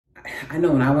I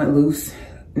know when I went loose,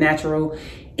 natural,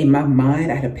 in my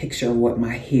mind, I had a picture of what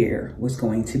my hair was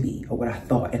going to be or what I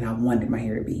thought and I wanted my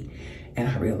hair to be. And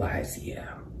I realized,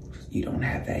 yeah, you don't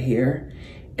have that hair.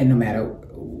 And no matter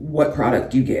what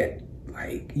product you get,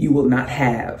 like you will not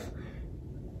have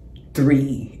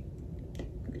 3A,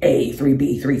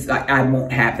 3B, 3, like I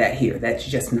won't have that hair. That's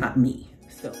just not me,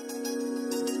 so.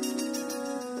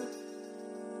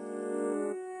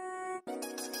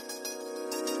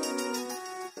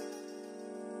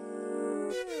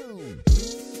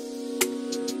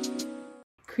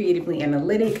 Creatively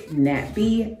Analytic, Nat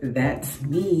B, that's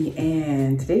me.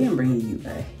 And today I'm bringing you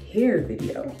a hair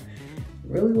video.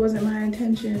 Really wasn't my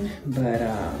intention, but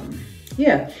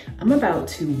yeah, I'm about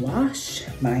to wash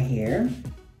my hair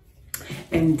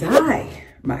and dye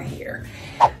my hair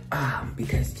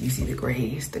because do you see the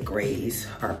grays? The grays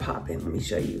are popping. Let me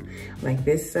show you. Like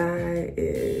this side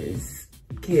is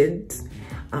kids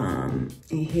and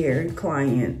hair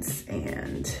clients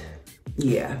and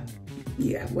yeah,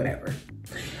 whatever.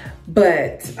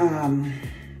 But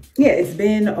yeah, it's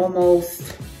been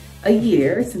almost a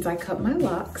year since I cut my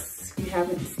locks. If you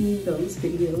haven't seen those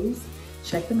videos,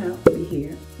 check them out. They'll be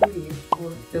here,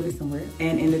 or they'll be somewhere,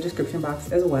 and in the description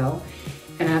box as well.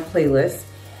 And I have playlists.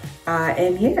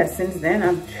 And yeah, since then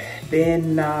I've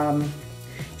been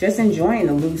just enjoying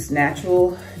the loose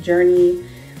natural journey.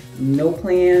 No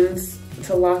plans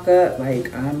to lock up.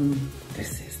 Like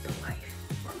this is the life.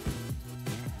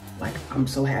 Like I'm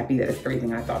so happy that it's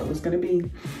everything I thought it was gonna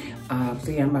be.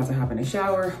 So yeah, I'm about to hop in the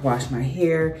shower, wash my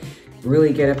hair,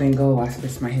 really get up and go. I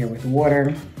spritz my hair with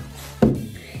water.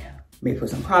 Maybe put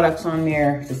some products on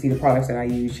there. To see the products that I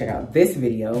use, check out this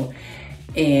video.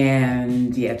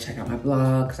 And yeah, check out my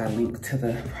blog because I link to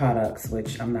the products,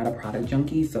 which I'm not a product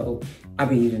junkie. So I've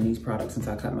been using these products since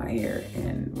I cut my hair.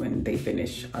 And when they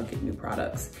finish, I'll get new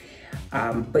products.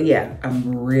 But yeah,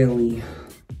 I'm really,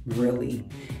 really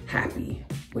happy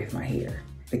with my hair.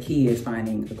 The key is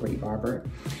finding a great barber.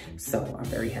 So I'm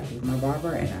very happy with my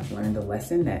barber, and I've learned the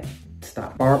lesson that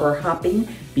stop barber hopping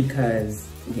because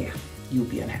yeah, you'll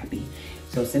be unhappy.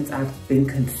 So since I've been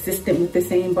consistent with the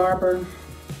same barber,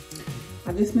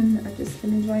 I've just been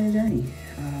enjoying the journey.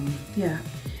 Yeah,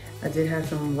 I did have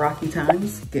some rocky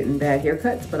times getting bad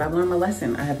haircuts, but I've learned my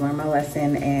lesson. I have learned my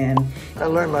lesson, and I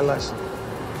learned my lesson.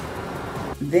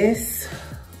 This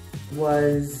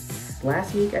was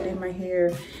last week I did my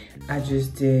hair. I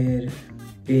just did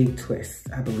big twists,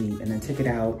 I believe, and then took it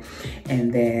out.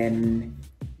 And then,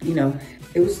 you know,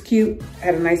 it was cute,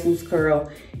 had a nice loose curl.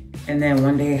 And then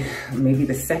one day, maybe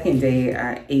the second day,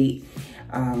 I ate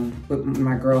with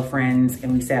my girlfriends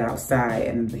and we sat outside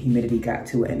and the humidity got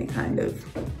to it and it kind of,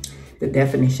 the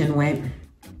definition went.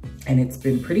 And it's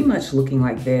been pretty much looking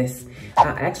like this. I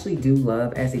actually do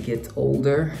love as it gets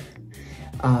older,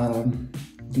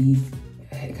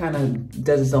 it kind of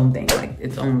does its own thing, like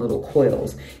its own little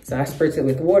coils. So I spritz it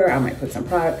with water. I might put some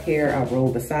product here. I'll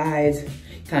roll the sides,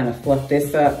 kind of fluff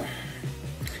this up,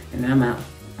 and then I'm out.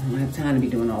 I don't have time to be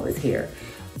doing all this hair.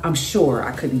 I'm sure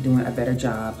I could be doing a better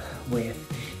job with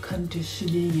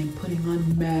conditioning and putting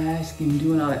on masks and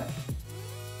doing all that.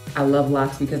 I love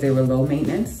locks because they were low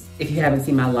maintenance. If you haven't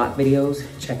seen my lock videos,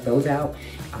 check those out.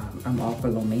 I'm all for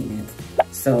low maintenance.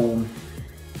 So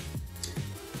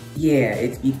yeah,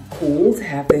 it'd be cool to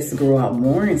have this grow out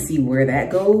more and see where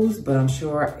that goes. But I'm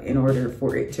sure in order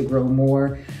for it to grow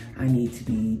more, I need to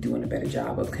be doing a better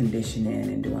job of conditioning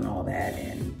and doing all that.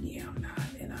 And yeah, I'm not,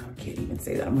 and I can't even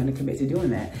say that I'm gonna commit to doing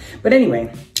that. But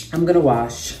anyway, I'm gonna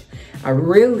wash. I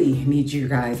really need you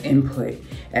guys' input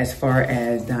as far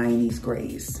as dyeing these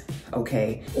grays,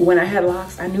 okay? When I had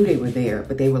locks, I knew they were there,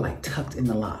 but they were like tucked in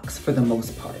the locks for the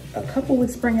most part. A couple would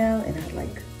spring out and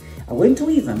I wouldn't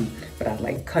tweeze them, but I'd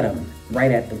like cut them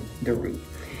right at the root.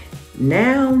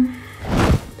 Now,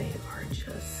 they are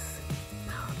just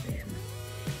popping.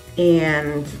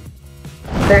 And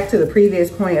back to the previous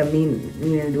point of me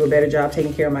needing to do a better job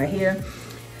taking care of my hair.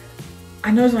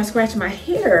 I noticed when I scratched my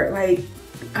hair, like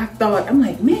I'm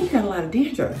like, man, you got a lot of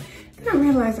dandruff. Then I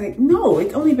realized like, no,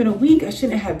 it's only been a week. I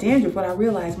shouldn't have dandruff, but I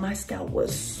realized my scalp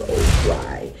was so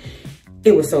dry.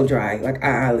 It was so dry. Like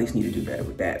I at least need to do better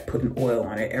with that, putting oil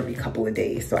on it every couple of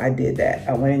days. So I did that.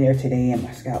 I went in there today and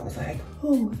my scalp was like,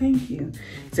 oh, thank you.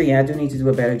 So yeah, I do need to do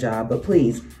a better job, but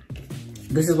please,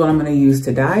 this is what I'm gonna use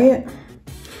to dye it.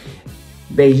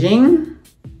 Beijing,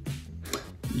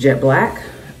 jet black.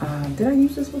 Did I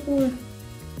use this before?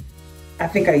 I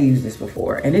think I used this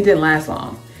before and it didn't last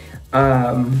long.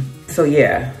 So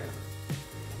yeah.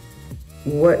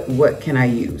 What can I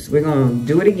use? We're gonna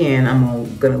do it again.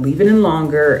 I'm gonna leave it in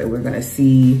longer and we're gonna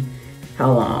see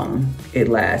how long it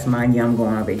lasts. Mind you, I'm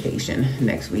going on vacation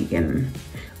next week and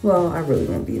Well, I really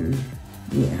won't be in,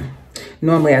 yeah.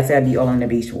 Normally I'd say I'd be all in the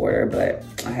beach water, but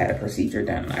I had a procedure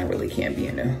done and I really can't be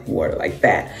in the water like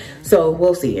that. So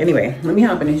we'll see. Anyway, let me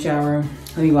hop in the shower.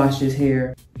 Let me wash this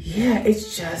hair. Yeah,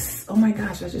 it's just, oh my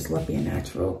gosh, I just love being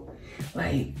natural.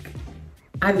 Like,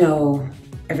 I know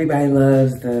everybody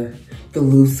loves the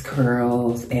loose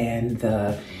curls and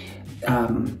the,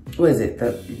 what is it?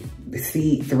 The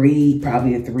C3,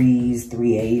 probably the 3s,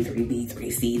 3A, 3B,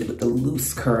 3C, with the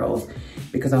loose curls.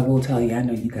 Because I will tell you, I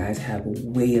know you guys have a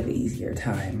way of easier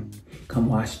time come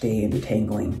wash day and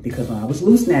detangling. Because when I was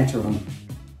loose natural,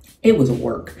 it was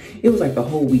I'm like the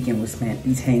whole weekend was spent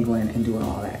detangling and doing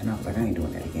all that. And I was like, I ain't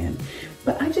doing that again.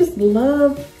 But I just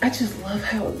love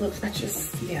how it looks.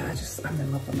 I'm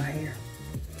in love with my hair.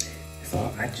 So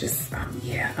I'm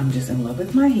just in love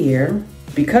with my hair.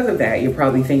 Because of that, you're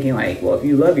probably thinking like, well, if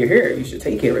you love your hair, you should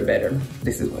take care of it better.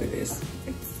 This is what it is.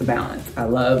 It's the balance.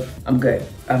 I'm good.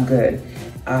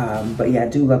 But yeah, I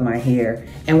do love my hair.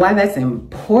 And why that's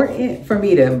important for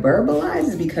me to verbalize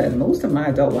is because most of my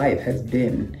adult life has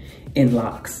been in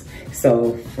locks.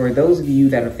 So for those of you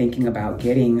that are thinking about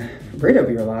getting rid of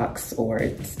your locks, or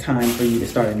it's time for you to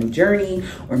start a new journey,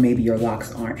 or maybe your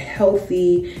locks aren't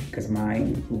healthy, because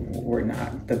mine were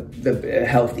not the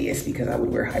healthiest, because I would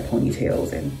wear high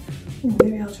ponytails, and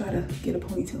maybe I'll try to get a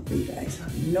ponytail for you guys.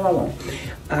 No, I won't.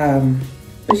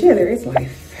 But yeah, there is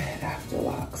life after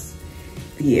locks.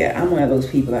 Yeah, I'm one of those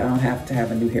people that I don't have to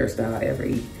have a new hairstyle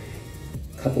every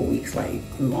couple weeks, like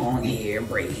long hair,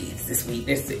 braids, this week,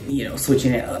 this, you know,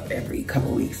 switching it up every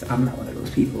couple weeks. I'm not one of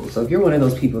those people. So if you're one of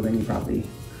those people, then you probably,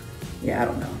 yeah, I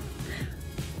don't know.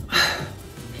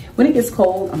 When it gets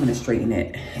cold, I'm gonna straighten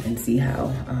it and see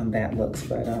how that looks.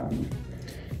 But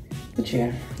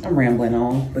yeah, I'm rambling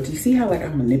on. But you see how like I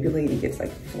manipulate, it gets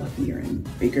like fluffier and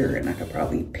bigger, and I could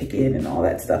probably pick it and all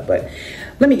that stuff. But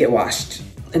let me get washed,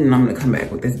 and then I'm gonna come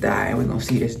back with this dye, and we're gonna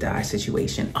see this dye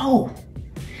situation. Oh,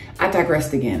 I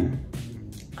digressed again.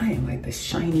 I am like the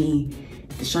shiny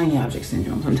object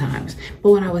syndrome sometimes.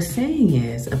 But what I was saying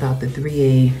is about the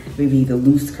 3A, maybe the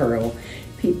loose curl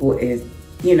people is,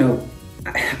 you know,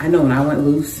 I know when I went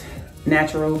loose,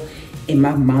 natural, in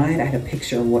my mind, I had a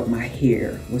picture of what my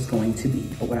hair was going to be,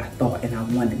 or what I thought and I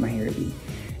wanted my hair to be.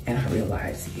 And I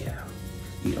realized, yeah,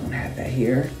 you don't have that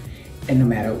hair. And no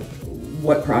matter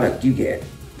what product you get,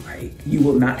 like, you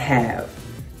will not have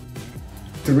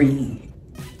 3A,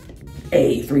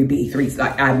 3B, 3,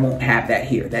 like I won't have that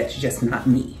hair. That's just not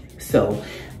me. So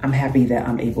I'm happy that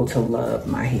I'm able to love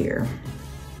my hair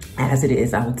as it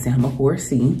is. I would say I'm a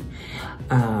 4C.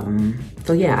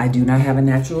 So yeah, I do not have a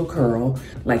natural curl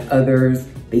like others.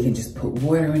 They can just put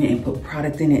water in it and put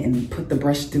product in it and put the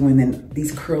brush through, and then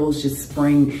these curls just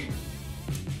spring.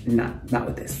 Not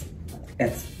with this.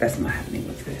 That's not happening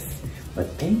with this. But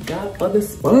thank God for the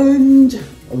sponge.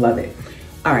 I love it.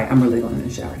 All right, I'm really going in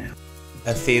the shower now.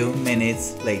 A few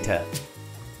minutes later.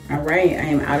 All right, I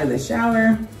am out of the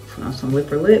shower. Put on some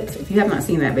lipper lips. If you have not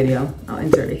seen that video, I'll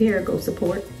insert it here. Go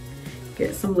support.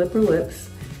 Get some lipper lips.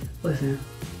 Listen,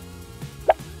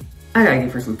 I gotta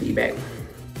give her some feedback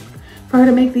for her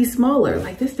to make these smaller.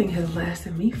 Like, this thing has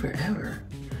lasted me forever.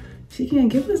 She can't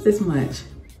give us this much.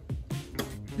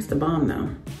 It's the bomb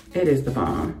though. It is the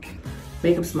bomb.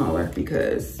 Make them smaller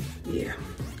because, yeah,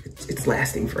 it's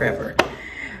lasting forever.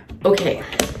 Okay.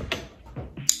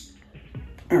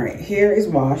 All right, hair is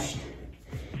washed.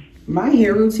 My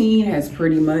hair routine has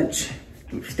pretty much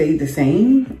stayed the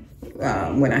same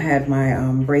when I had my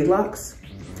Braidlocs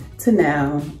to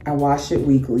now. I wash it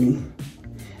weekly.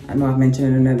 I know I've mentioned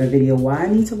in another video why I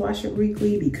need to wash it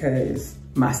weekly, because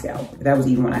my scalp, that was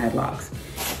even when I had locks.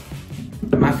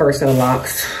 My first set of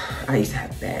locks, I used to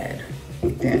have bad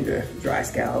dandruff, dry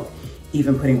scalp.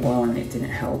 Even putting oil in it didn't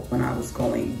help when I was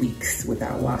going weeks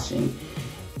without washing.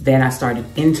 Then I started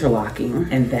interlocking,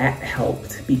 and that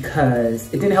helped because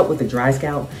it didn't help with the dry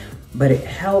scalp, but it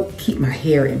helped keep my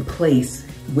hair in place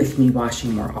with me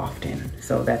washing more often.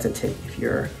 So that's a tip. If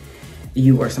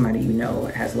you or somebody you know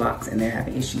has locks and they're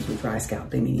having issues with dry scalp,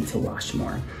 they may need to wash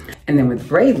more. And then with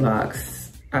Braidlocs,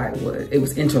 it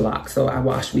was interlock, so I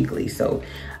wash weekly. So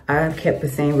I've kept the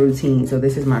same routine. So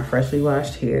this is my freshly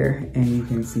washed hair, and you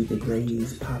can see the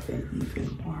grays popping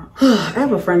even more. I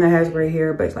have a friend that has gray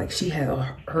hair, but like she has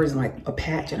hers in like a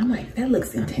patch, and I'm like, that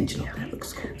looks intentional. That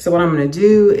looks cool. So what I'm gonna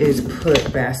do is put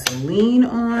Vaseline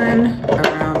on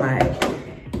around my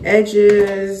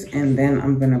edges, and then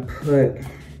I'm gonna put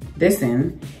this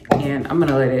in, and I'm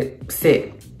gonna let it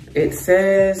sit. It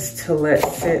says to let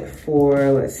sit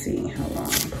for, let's see, how long?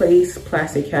 Place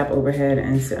plastic cap overhead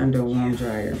and sit under a warm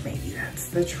dryer. Maybe that's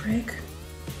the trick.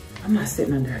 I'm not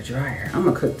sitting under a dryer. I'm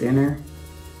gonna cook dinner.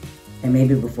 And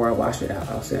maybe before I wash it out,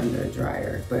 I'll sit under the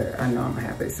dryer, but I know I'm gonna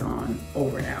have this on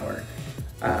over an hour.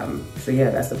 So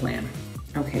yeah, that's the plan.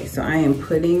 Okay, so I am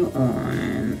putting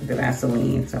on the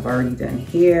Vaseline. So I've already done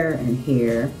here and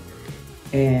here,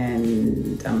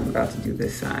 and I'm about to do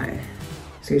this side.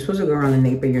 So you're supposed to go around the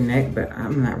nape of your neck, but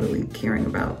I'm not really caring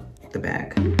about the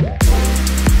back.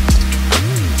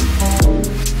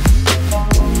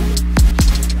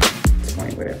 It's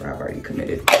fine, whatever, I've already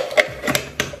committed.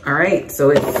 All right, so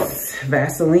it's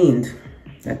Vaselined.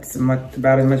 That's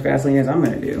about as much Vaseline as I'm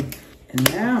gonna do. And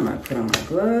now I'm gonna put on my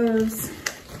gloves.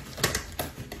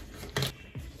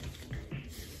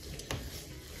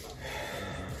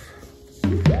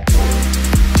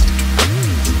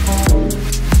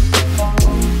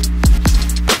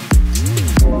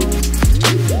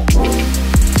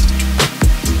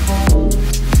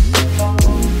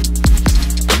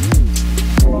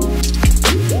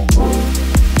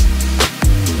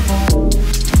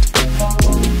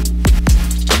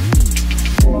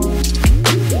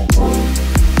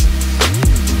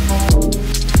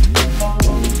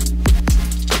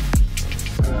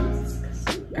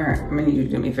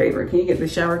 Favor, can you get the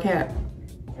shower cap?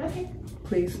 Okay.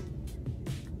 Please.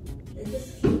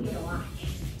 Just keep it a watch.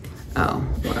 Oh,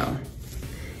 well.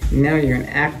 Now you're an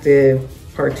active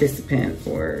participant,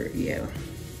 or yeah.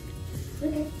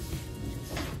 Okay.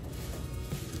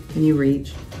 Can you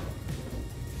reach?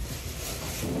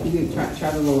 You can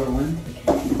try the lower one.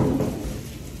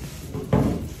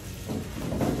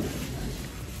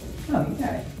 Oh, you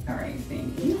got it. All right,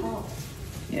 thank you. Tall.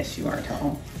 Yes, you are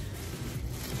tall.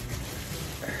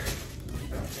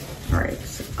 All right,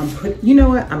 so you know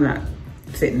what? I'm not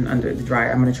sitting under the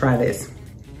dryer. I'm gonna try this.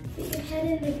 Put your head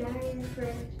in the dryer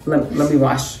for... Let me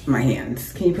wash my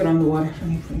hands. Can you put on the water for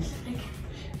me, please? Okay.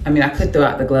 I mean, I could throw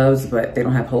out the gloves, but they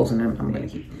don't have holes in them. I'm gonna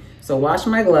keep them. So wash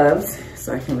my gloves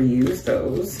so I can reuse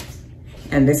those.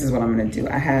 And this is what I'm gonna do.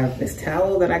 I have this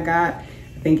towel that I got, I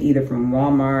think either from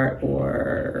Walmart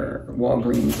or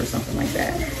Walgreens or something like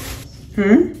that.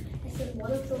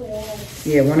 One of the walls.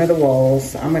 Yeah, one of the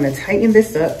walls. So I'm gonna tighten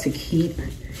this up to keep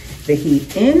the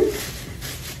heat in.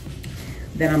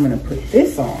 Then I'm gonna put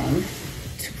this on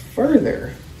to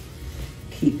further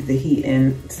keep the heat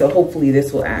in. So hopefully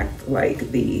this will act like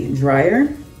the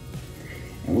dryer,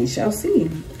 and we shall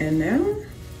see. And now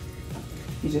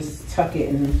you just tuck it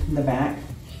in the back.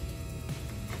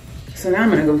 So now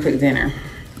I'm gonna go cook dinner.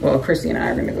 Well, Christy and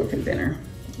I are gonna go cook dinner.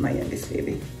 My youngest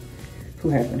baby, who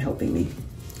has been helping me.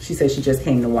 She said she just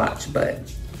came to watch,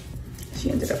 but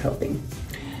she ended up helping.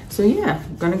 So yeah,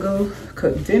 I'm gonna go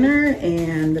cook dinner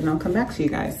and then I'll come back to you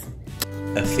guys.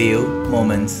 A few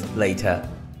moments later.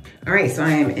 All right, so I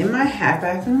am in my half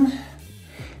bathroom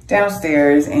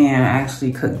downstairs and I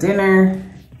actually cooked dinner.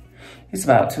 It's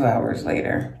about 2 hours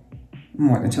later,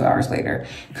 more than 2 hours later.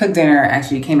 Cooked dinner,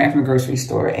 actually came back from the grocery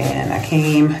store and I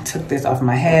took this off of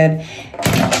my head,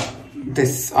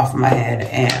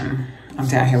 and I'm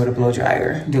down here with a blow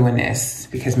dryer doing this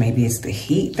because maybe it's the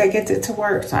heat that gets it to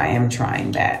work. So I am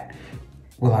trying that.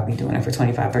 Will I be doing it for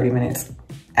 25, 30 minutes?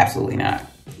 Absolutely not.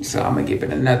 So I'm gonna give it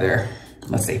another,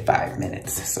 let's say 5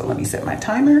 minutes. So let me set my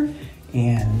timer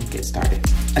and get started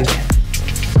again.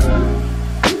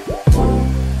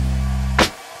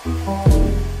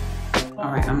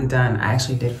 All right, I'm done. I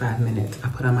actually did 5 minutes. I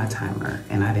put on my timer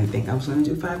and I didn't think I was gonna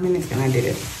do 5 minutes and I did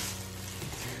it.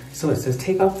 So it says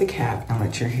take off the cap and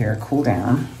let your hair cool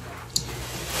down.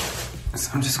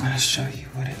 So I'm just gonna show you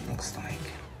what it looks like.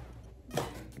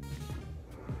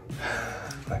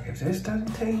 Like if this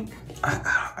doesn't take,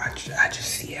 I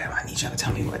just, yeah, I need y'all to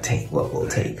tell me what will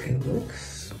take. It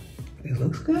looks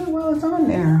good while it's on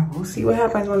there. We'll see what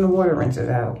happens when the water rinses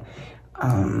out.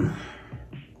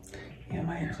 Yeah,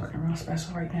 my hair's looking real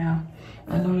special right now.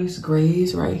 I know there's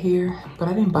grays right here, but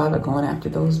I didn't bother going after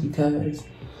those because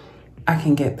I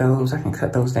can get those, I can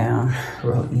cut those down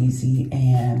real easy,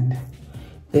 and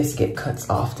biscuit cuts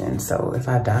often. So if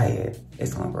I dye it,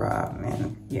 it's gonna grow out,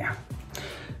 and yeah.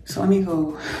 So let me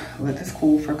go let this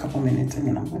cool for a couple minutes and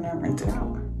then I'm gonna rinse it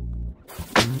out.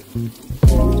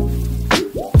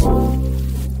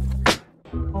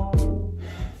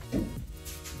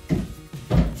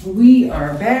 We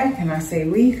are back, and I say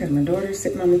we because my daughter's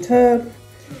sitting on the tub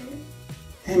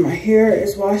and my hair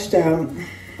is washed out.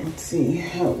 Let's see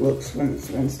how it looks when it's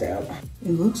rinsed out.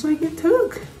 It looks like it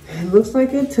took. It looks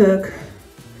like it took.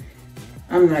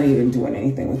 I'm not even doing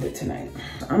anything with it tonight.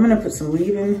 I'm gonna put some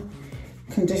leave-in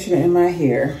conditioner in my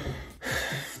hair.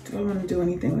 Do I wanna do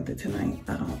anything with it tonight?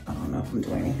 I don't know if I'm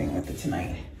doing anything with it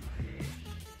tonight.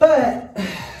 But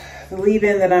The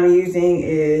leave-in that I'm using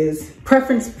is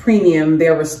Preference Premium,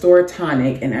 their Restore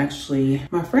Tonic. And actually,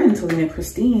 my friend Selena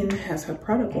Christine has her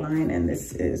product line, and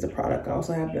this is the product. I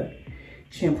also have the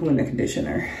shampoo and the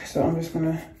conditioner. So I'm just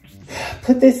gonna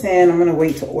put this in. I'm gonna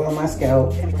wait to oil my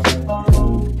scalp. I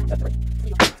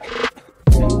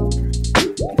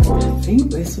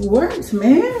think this works,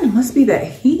 man. It must be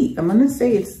that heat. I'm gonna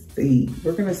say it's the heat.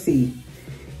 We're gonna see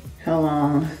how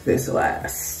long this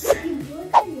lasts.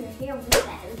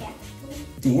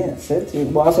 Yeah, it says it.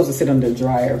 Well, I was supposed to sit under the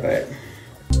dryer, but.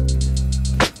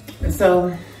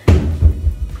 So,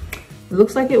 it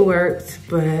looks like it worked,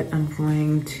 but I'm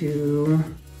going to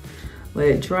let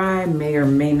it dry. May or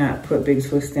may not put Big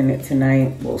Twist in it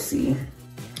tonight. We'll see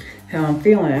how I'm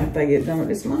feeling after I get done with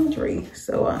this laundry.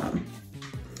 So,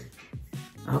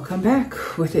 I'll come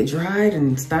back with it dried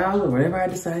and styled or whatever I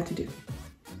decide to do.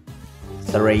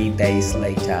 3 days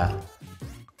later.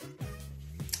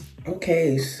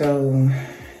 Okay, so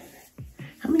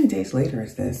how many days later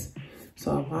is this?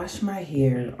 So I washed my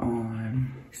hair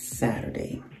on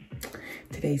Saturday.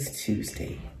 Today's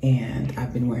Tuesday, and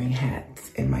I've been wearing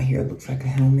hats and my hair looks like a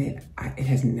helmet. It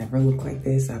has never looked like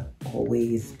this. I've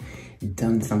always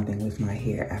done something with my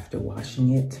hair after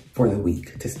washing it for the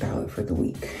week, to style it for the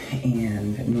week.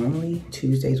 And normally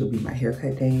Tuesdays would be my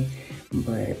haircut day,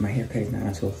 but my haircut is not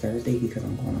until Thursday because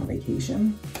I'm going on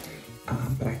vacation.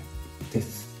 But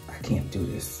I can't do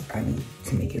this. I need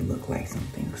to make it look like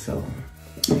something. So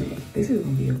this is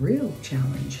gonna be a real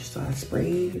challenge. So I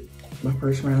sprayed my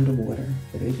first round of water,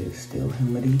 but it is still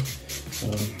helmety. So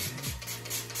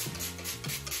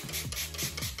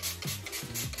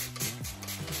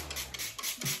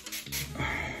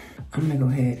I'm gonna go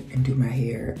ahead and do my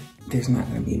hair. There's not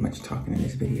gonna be much talking in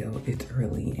this video. It's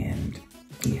early and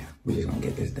yeah, we're just gonna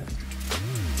get this done.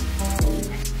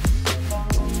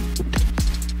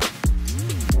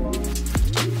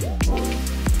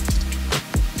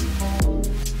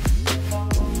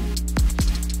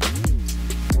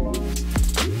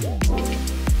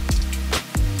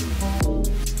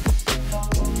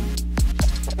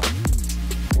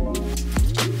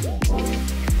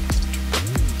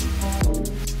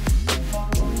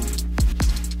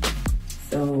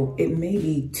 So it may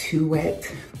be too wet,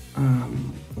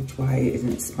 which why it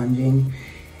isn't sponging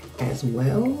as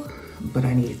well, but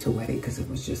I needed to wet it because it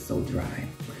was just so dry.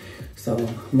 So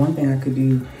one thing I could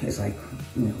do is like,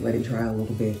 let it dry a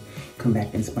little bit, come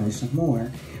back and sponge some more.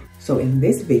 So in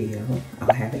this video,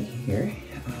 I'll have it here.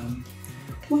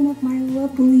 One of my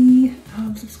lovely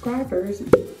subscribers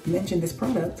mentioned this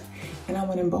product and I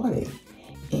went and bought it.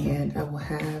 And I will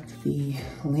have the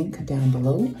link down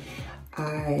below.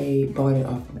 I bought it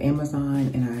off of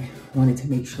Amazon and I wanted to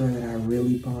make sure that I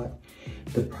really bought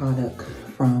the product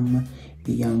from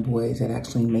the young boys that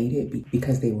actually made it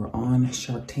because they were on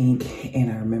Shark Tank,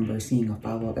 and I remember seeing a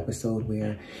follow-up episode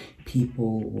where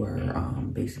people were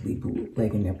basically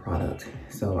bootlegging their product.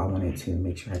 So I wanted to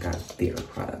make sure I got their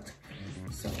product.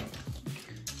 So,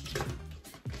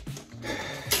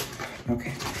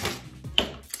 okay.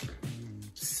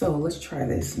 So let's try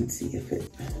this and see if it...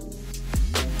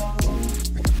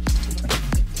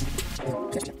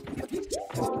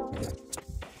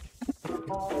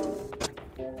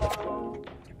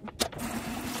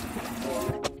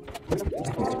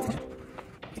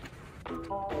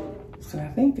 So I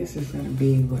think this is gonna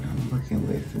be what I'm working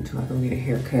with until I go get a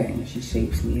haircut and she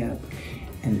shapes me up.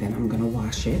 And then I'm gonna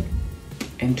wash it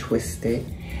and twist it.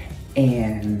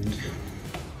 And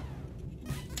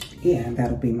yeah,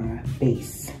 that'll be my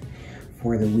base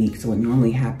for the week. So what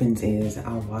normally happens is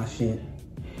I'll wash it,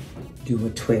 do a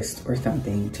twist or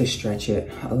something to stretch it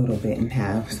a little bit and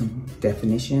have some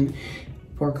definition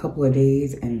for a couple of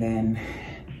days. And then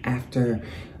after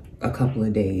a couple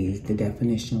of days, the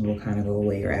definition will kind of go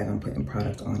away, or as I'm putting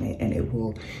product on it, and it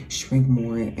will shrink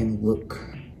more and look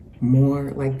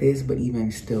more like this, but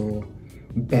even still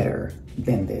better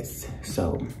than this.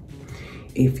 So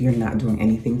if you're not doing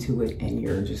anything to it and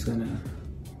you're just gonna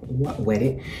wet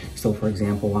it. So for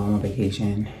example, while I'm on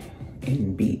vacation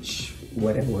in beach,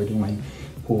 whatever we're doing,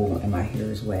 pool, and my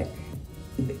hair is wet,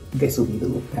 this will be the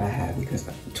look that I have because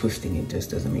twisting it just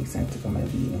doesn't make sense if I'm gonna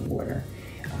be in water.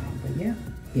 But yeah,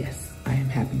 yes, I am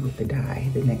happy with the dye.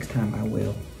 The next time I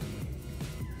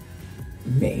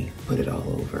may put it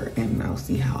all over and I'll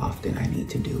see how often I need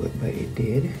to do it, but it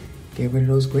did get rid of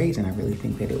those grays, and I really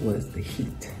think that it was the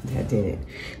heat that did it.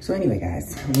 So anyway,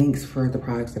 guys, links for the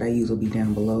products that I use will be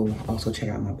down below. Also check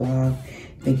out my blog.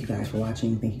 Thank you guys for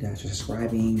watching. Thank you guys for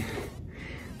subscribing.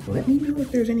 Let me know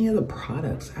if there's any other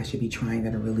products I should be trying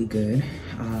that are really good.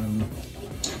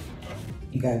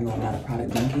 You guys know I'm not a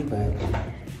product junkie, but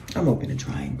I'm open to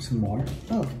trying some more.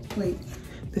 Oh, wait,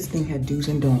 This thing had do's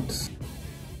and don'ts.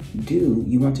 Do,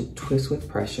 you want to twist with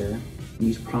pressure.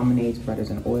 Use promenades, butters,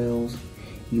 and oils.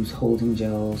 Use holding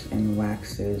gels and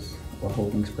waxes or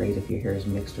holding sprays if your hair is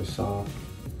mixed or soft.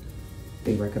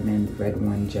 They recommend red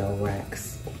one gel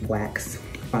wax.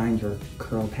 Find your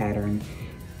curl pattern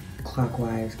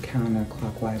clockwise,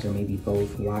 counterclockwise, or maybe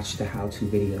both. Watch the how-to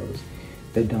videos.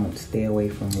 The don't, stay away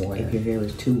from water. If your hair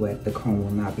is too wet, the comb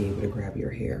will not be able to grab your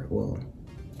hair. Well,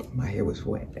 my hair was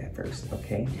wet at first,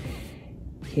 okay?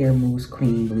 Hair mousse,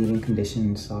 cream, leave-in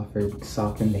condition,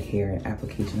 soften the hair, and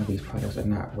application of these products are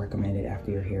not recommended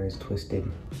after your hair is twisted,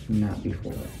 not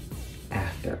before,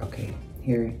 after, okay?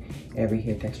 Here, every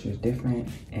hair texture is different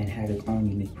and has its own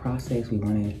unique process. We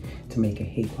wanted to make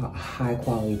a high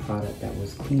quality product that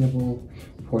was cleanable,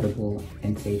 portable,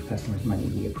 and save customers money.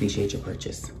 We appreciate your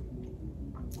purchase.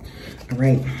 All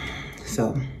right,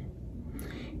 so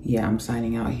yeah, I'm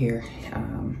signing out here.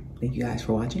 Thank you guys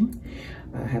for watching.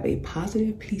 Have a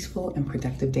positive, peaceful, and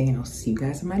productive day, and I'll see you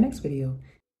guys in my next video.